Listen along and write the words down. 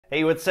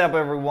Hey, what's up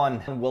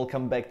everyone?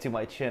 Welcome back to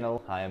my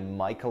channel. I'm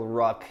Michael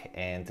Rock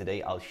and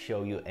today I'll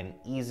show you an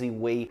easy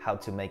way how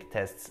to make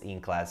tests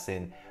in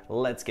ClassIn.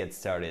 Let's get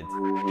started.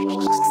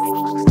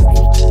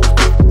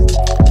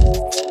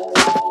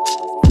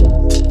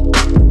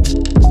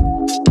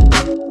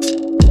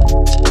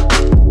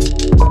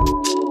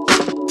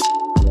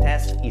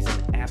 Test is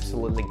an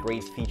absolutely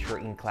great feature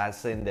in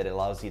ClassIn that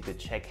allows you to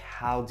check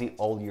how do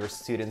all your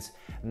students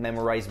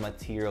memorize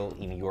material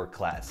in your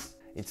class.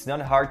 It's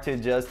not hard to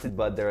adjust it,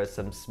 but there are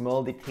some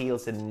small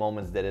details and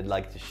moments that I'd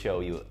like to show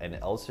you and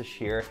also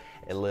share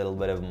a little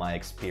bit of my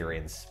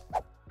experience.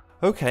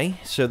 Okay,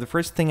 so the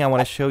first thing I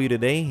want to show you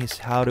today is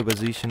how to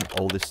position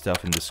all this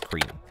stuff in the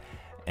screen.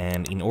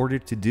 And in order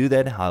to do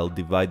that, I'll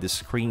divide the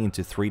screen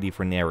into 3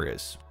 different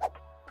areas,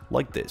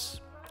 like this.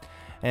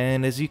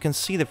 And as you can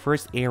see, the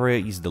first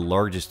area is the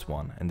largest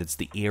one, and it's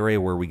the area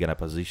where we're gonna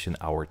position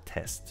our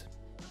test.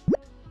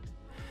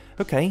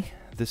 Okay.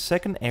 The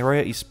second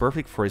area is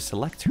perfect for a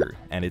selector,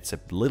 and it's a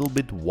little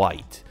bit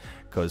wide,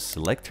 because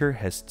selector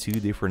has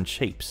 2 different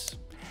shapes.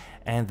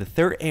 And the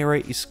third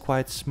area is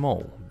quite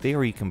small.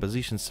 There you can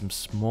position some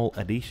small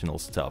additional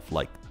stuff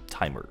like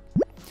timer.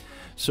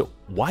 So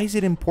why is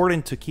it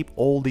important to keep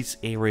all these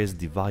areas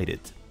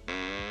divided?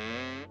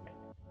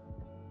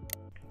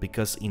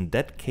 Because in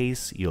that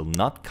case you'll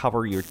not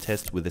cover your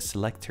test with a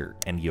selector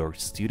and your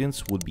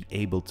students would be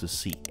able to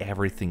see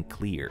everything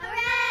clear.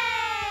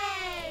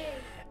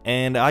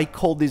 And I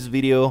call this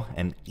video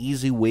an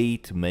easy way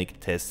to make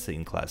tests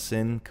in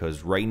ClassIn,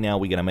 because right now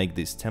we're gonna make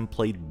this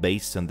template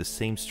based on the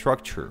same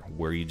structure,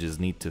 where you just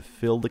need to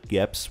fill the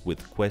gaps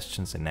with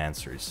questions and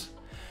answers.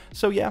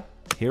 So yeah,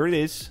 here it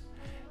is.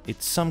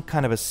 It's some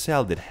kind of a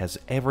cell that has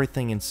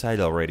everything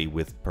inside already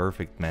with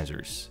perfect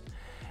measures.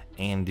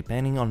 And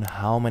depending on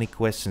how many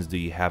questions do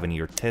you have in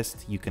your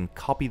test, you can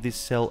copy this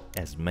cell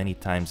as many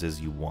times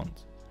as you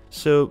want.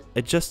 So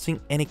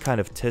adjusting any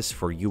kind of test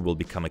for you will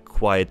become a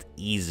quite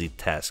easy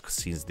task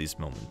since this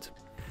moment.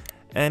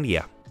 And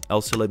yeah,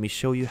 also let me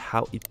show you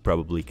how it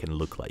probably can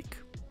look like.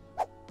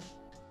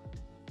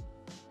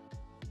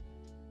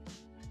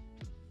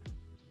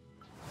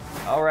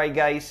 Alright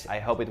guys, I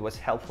hope it was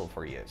helpful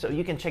for you. So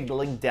you can check the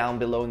link down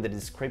below in the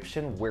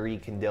description where you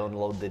can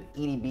download the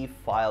GetEdb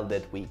file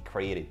that we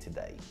created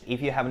today.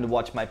 If you haven't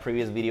watched my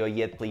previous video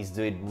yet, please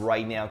do it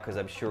right now, because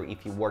I'm sure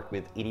if you work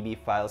with GetEdb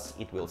files,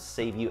 it will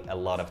save you a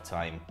lot of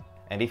time.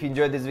 And if you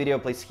enjoyed this video,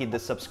 please hit the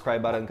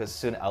subscribe button, because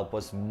soon I'll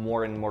post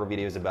more and more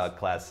videos about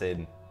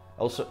ClassIn.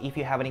 Also, if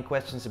you have any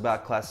questions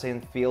about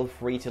ClassIn, feel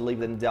free to leave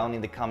them down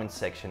in the comment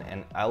section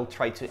and I'll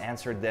try to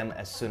answer them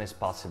as soon as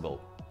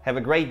possible. Have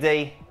a great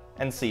day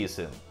and see you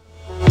soon.